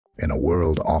In a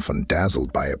world often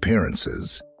dazzled by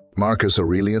appearances, Marcus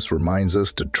Aurelius reminds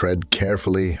us to tread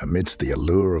carefully amidst the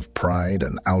allure of pride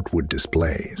and outward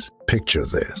displays. Picture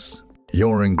this.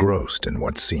 You're engrossed in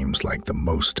what seems like the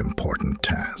most important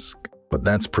task. But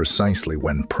that's precisely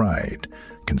when pride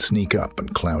can sneak up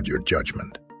and cloud your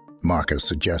judgment. Marcus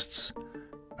suggests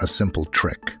a simple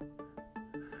trick.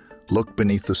 Look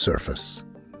beneath the surface.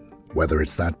 Whether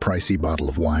it's that pricey bottle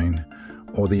of wine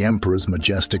or the emperor's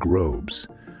majestic robes,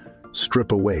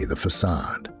 strip away the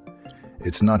facade.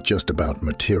 It's not just about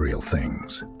material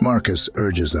things. Marcus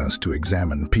urges us to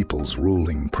examine people's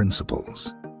ruling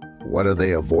principles. What are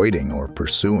they avoiding or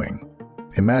pursuing?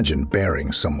 Imagine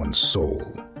bearing someone's soul.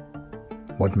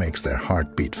 What makes their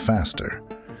heart beat faster?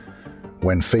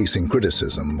 When facing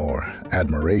criticism or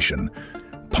admiration,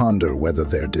 ponder whether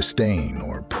their disdain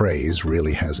or praise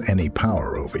really has any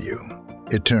power over you.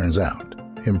 It turns out,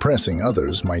 impressing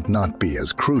others might not be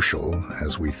as crucial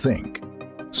as we think.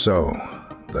 So,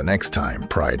 the next time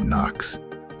pride knocks,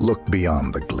 look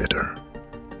beyond the glitter.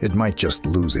 It might just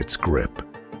lose its grip.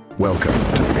 Welcome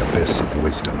to the abyss of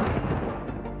wisdom.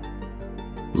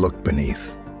 Look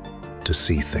beneath to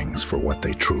see things for what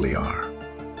they truly are.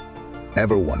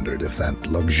 Ever wondered if that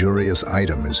luxurious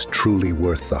item is truly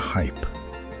worth the hype?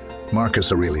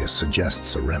 Marcus Aurelius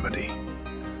suggests a remedy.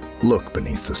 Look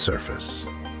beneath the surface.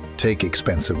 Take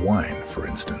expensive wine, for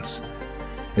instance.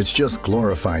 It's just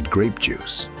glorified grape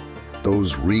juice.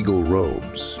 Those regal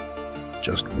robes,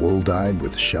 just wool-dyed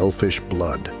with shellfish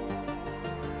blood.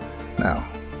 Now,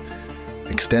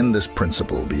 extend this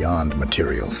principle beyond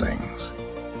material things.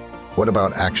 What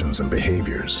about actions and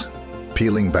behaviors?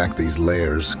 Peeling back these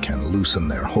layers can loosen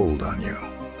their hold on you.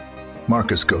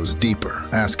 Marcus goes deeper,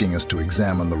 asking us to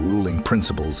examine the ruling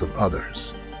principles of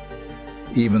others.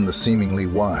 Even the seemingly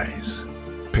wise.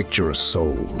 Picture a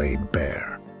soul laid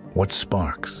bare. What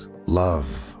sparks?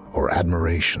 Love or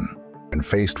admiration? When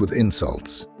faced with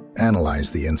insults,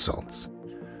 analyze the insults.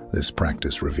 This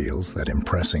practice reveals that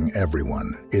impressing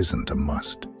everyone isn't a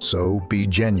must. So be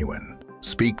genuine.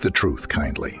 Speak the truth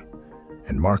kindly.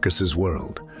 In Marcus's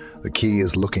world, the key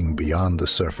is looking beyond the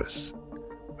surface.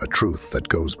 A truth that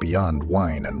goes beyond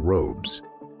wine and robes.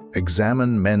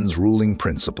 Examine men's ruling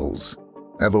principles.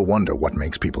 Ever wonder what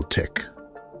makes people tick?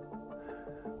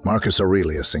 Marcus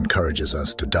Aurelius encourages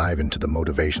us to dive into the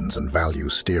motivations and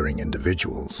values steering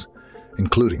individuals,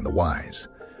 including the wise.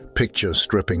 Picture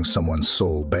stripping someone's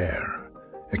soul bare,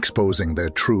 exposing their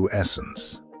true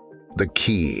essence. The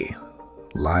key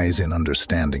lies in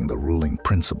understanding the ruling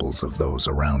principles of those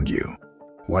around you.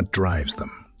 What drives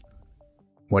them?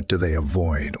 What do they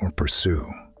avoid or pursue?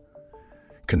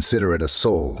 Consider it a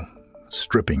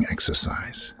soul-stripping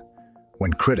exercise.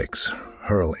 When critics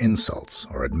hurl insults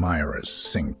or admirers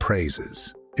sing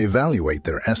praises, evaluate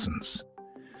their essence.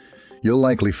 You'll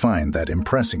likely find that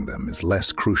impressing them is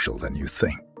less crucial than you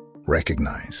think.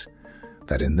 Recognize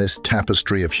that in this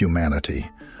tapestry of humanity,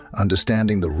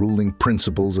 understanding the ruling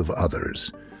principles of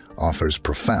others offers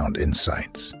profound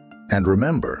insights. And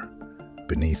remember,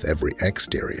 beneath every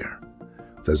exterior,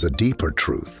 there's a deeper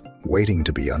truth waiting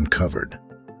to be uncovered.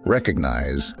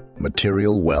 Recognize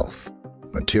material wealth.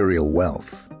 Material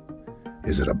wealth.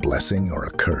 Is it a blessing or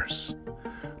a curse?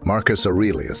 Marcus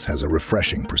Aurelius has a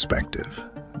refreshing perspective.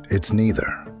 It's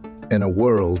neither. In a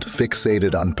world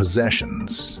fixated on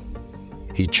possessions,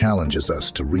 he challenges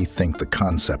us to rethink the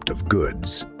concept of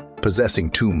goods. Possessing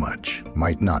too much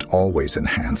might not always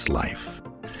enhance life.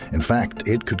 In fact,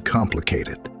 it could complicate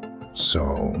it.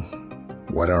 So,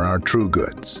 what are our true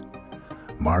goods?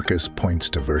 Marcus points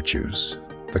to virtues,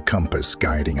 the compass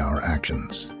guiding our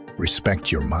actions.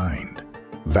 Respect your mind,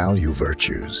 value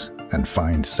virtues, and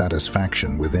find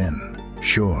satisfaction within.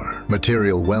 Sure,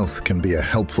 material wealth can be a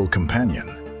helpful companion,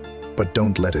 but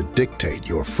don't let it dictate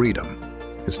your freedom.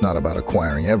 It's not about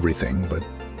acquiring everything, but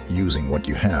using what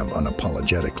you have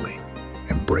unapologetically.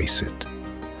 Embrace it,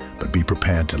 but be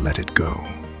prepared to let it go.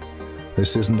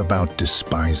 This isn't about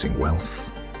despising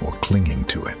wealth or clinging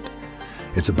to it.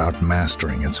 It's about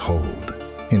mastering its hold.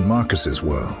 In Marcus's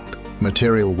world,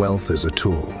 material wealth is a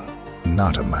tool,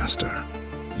 not a master.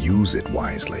 Use it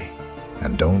wisely,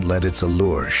 and don't let its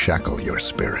allure shackle your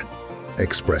spirit.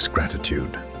 Express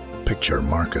gratitude. Picture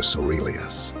Marcus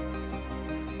Aurelius,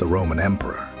 the Roman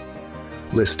emperor,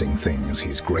 listing things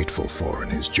he's grateful for in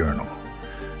his journal.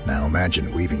 Now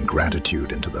imagine weaving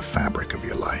gratitude into the fabric of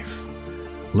your life.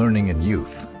 Learning in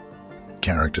youth,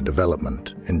 character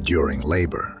development, enduring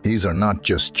labor. These are not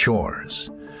just chores,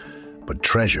 but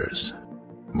treasures.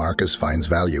 Marcus finds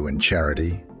value in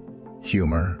charity,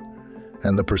 humor,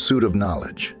 and the pursuit of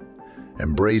knowledge.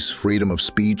 Embrace freedom of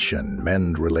speech and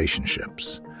mend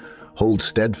relationships. Hold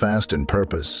steadfast in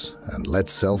purpose and let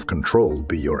self-control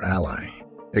be your ally.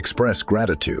 Express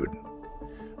gratitude,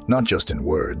 not just in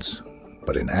words,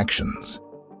 but in actions.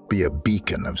 Be a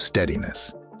beacon of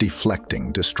steadiness,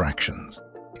 deflecting distractions.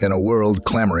 In a world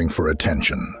clamoring for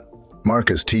attention,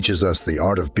 Marcus teaches us the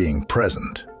art of being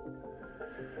present.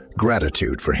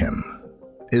 Gratitude for him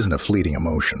isn't a fleeting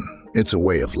emotion, it's a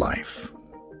way of life.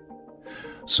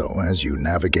 So as you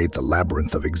navigate the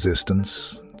labyrinth of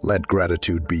existence, let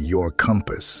gratitude be your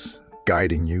compass,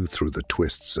 guiding you through the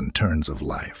twists and turns of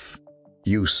life.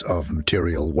 Use of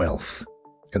material wealth.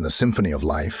 In the symphony of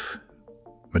life,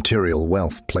 material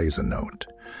wealth plays a note,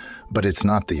 but it's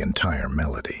not the entire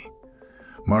melody.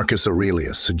 Marcus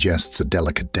Aurelius suggests a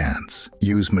delicate dance.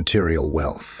 Use material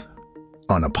wealth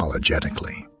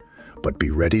unapologetically, but be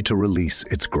ready to release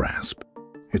its grasp.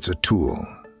 It's a tool,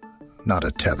 not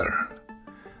a tether.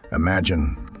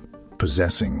 Imagine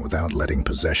possessing without letting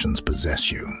possessions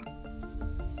possess you.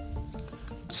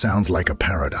 Sounds like a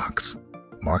paradox.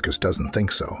 Marcus doesn't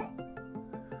think so.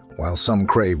 While some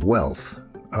crave wealth,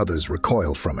 others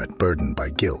recoil from it, burdened by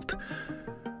guilt.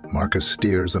 Marcus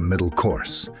steers a middle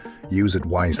course. Use it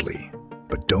wisely,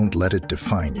 but don't let it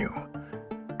define you.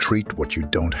 Treat what you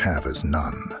don't have as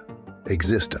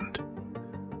non-existent,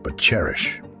 but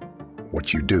cherish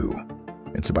what you do.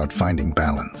 It's about finding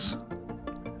balance.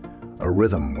 A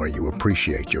rhythm where you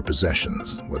appreciate your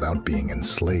possessions without being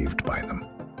enslaved by them.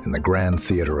 In the grand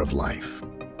theater of life,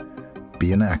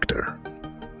 be an actor,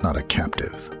 not a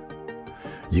captive.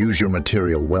 Use your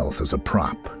material wealth as a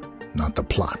prop, not the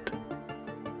plot.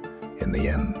 In the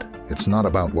end, it's not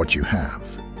about what you have.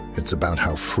 It's about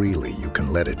how freely you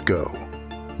can let it go.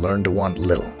 Learn to want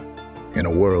little in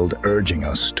a world urging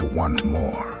us to want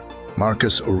more.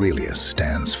 Marcus Aurelius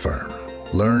stands firm.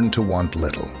 Learn to want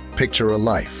little. Picture a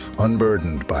life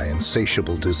unburdened by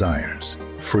insatiable desires,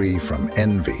 free from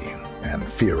envy and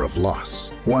fear of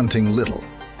loss. Wanting little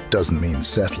doesn't mean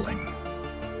settling.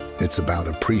 It's about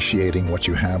appreciating what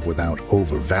you have without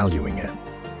overvaluing it.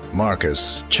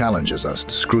 Marcus challenges us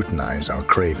to scrutinize our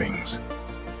cravings.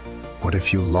 What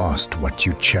if you lost what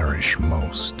you cherish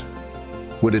most?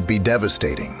 Would it be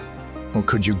devastating, or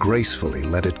could you gracefully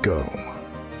let it go?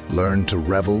 Learn to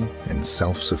revel in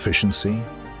self-sufficiency,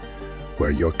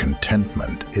 where your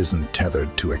contentment isn't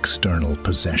tethered to external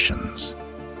possessions.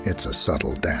 It's a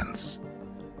subtle dance,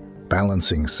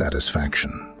 balancing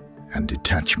satisfaction and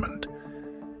detachment.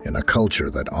 In a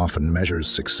culture that often measures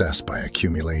success by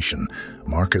accumulation,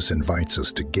 Marcus invites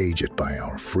us to gauge it by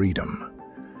our freedom.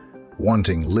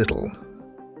 Wanting little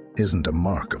isn't a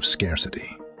mark of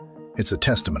scarcity. It's a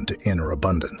testament to inner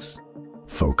abundance.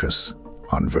 Focus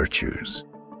on virtues.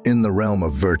 In the realm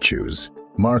of virtues,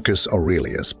 Marcus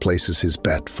Aurelius places his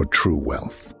bet for true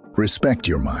wealth. Respect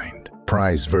your mind,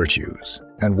 prize virtues,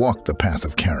 and walk the path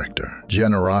of character.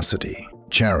 Generosity,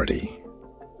 charity,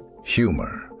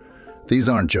 humor. These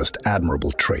aren't just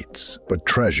admirable traits, but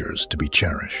treasures to be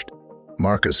cherished.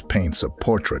 Marcus paints a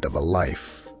portrait of a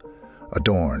life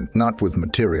adorned not with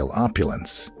material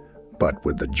opulence, but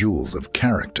with the jewels of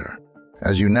character.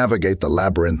 As you navigate the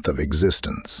labyrinth of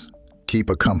existence, keep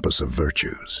a compass of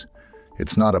virtues.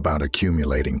 It's not about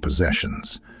accumulating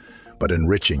possessions, but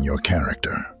enriching your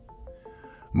character.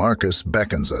 Marcus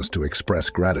beckons us to express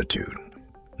gratitude,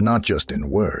 not just in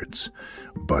words,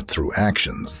 but through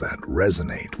actions that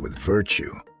resonate with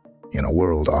virtue. In a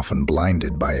world often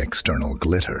blinded by external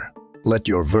glitter, let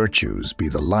your virtues be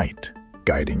the light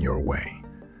guiding your way.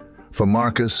 For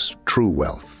Marcus, true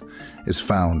wealth is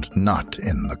found not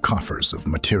in the coffers of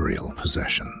material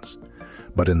possessions,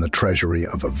 but in the treasury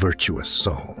of a virtuous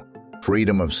soul.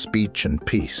 Freedom of speech and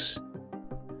peace.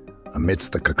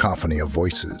 Amidst the cacophony of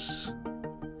voices,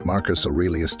 Marcus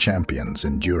Aurelius champions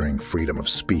enduring freedom of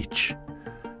speech.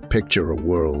 Picture a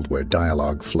world where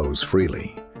dialogue flows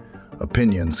freely,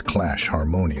 opinions clash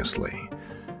harmoniously,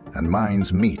 and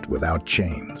minds meet without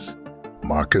chains.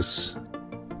 Marcus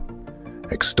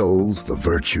extols the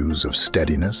virtues of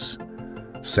steadiness,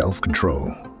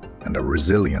 self-control, and a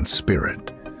resilient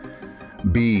spirit.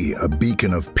 Be a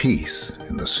beacon of peace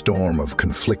in the storm of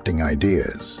conflicting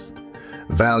ideas,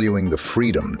 valuing the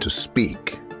freedom to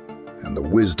speak and the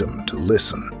wisdom to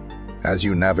listen. As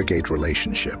you navigate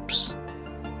relationships,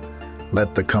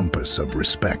 let the compass of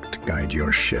respect guide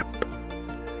your ship.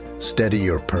 Steady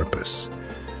your purpose,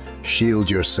 shield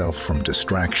yourself from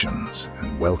distractions,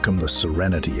 and welcome the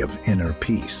serenity of inner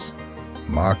peace.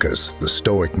 Marcus, the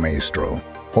Stoic maestro,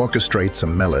 orchestrates a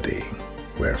melody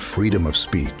where freedom of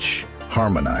speech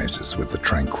harmonizes with the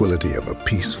tranquility of a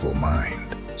peaceful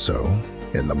mind. So,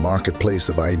 in the marketplace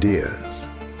of ideas,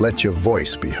 let your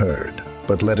voice be heard,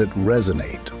 but let it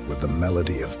resonate with the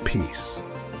melody of peace.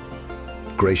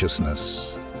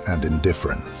 graciousness, and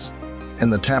indifference. In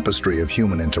the tapestry of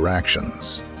human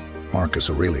interactions,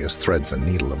 Marcus Aurelius threads a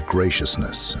needle of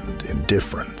graciousness and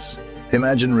indifference.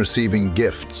 Imagine receiving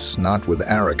gifts not with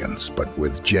arrogance but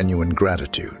with genuine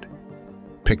gratitude.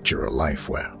 Picture a life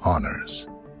where honors,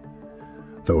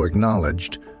 though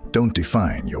acknowledged, don't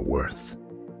define your worth.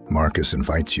 Marcus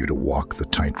invites you to walk the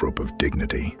tightrope of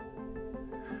dignity.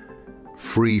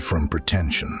 Free from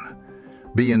pretension,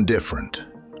 be indifferent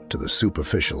to the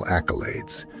superficial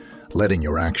accolades, letting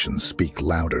your actions speak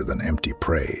louder than empty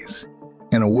praise.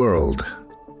 In a world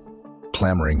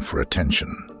clamoring for attention,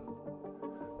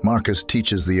 Marcus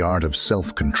teaches the art of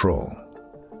self-control,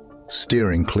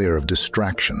 steering clear of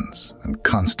distractions and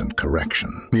constant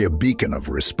correction. Be a beacon of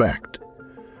respect,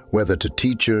 whether to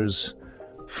teachers,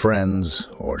 friends,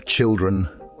 or children,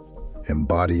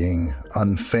 embodying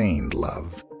unfeigned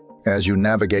love. As you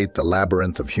navigate the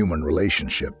labyrinth of human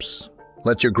relationships,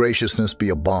 let your graciousness be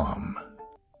a balm,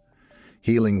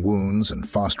 healing wounds and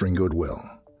fostering goodwill.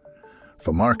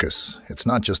 For Marcus, it's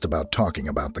not just about talking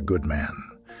about the good man.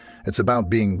 It's about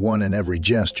being one in every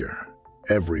gesture,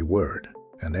 every word,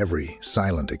 and every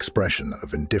silent expression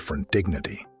of indifferent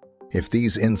dignity. If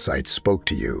these insights spoke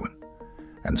to you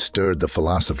and stirred the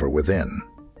philosopher within,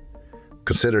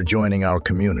 consider joining our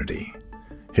community.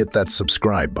 Hit that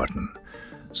subscribe button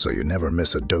so you never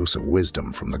miss a dose of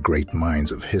wisdom from the great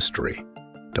minds of history.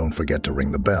 Don't forget to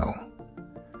ring the bell.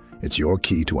 It's your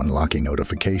key to unlocking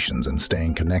notifications and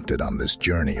staying connected on this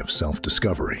journey of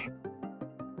self-discovery.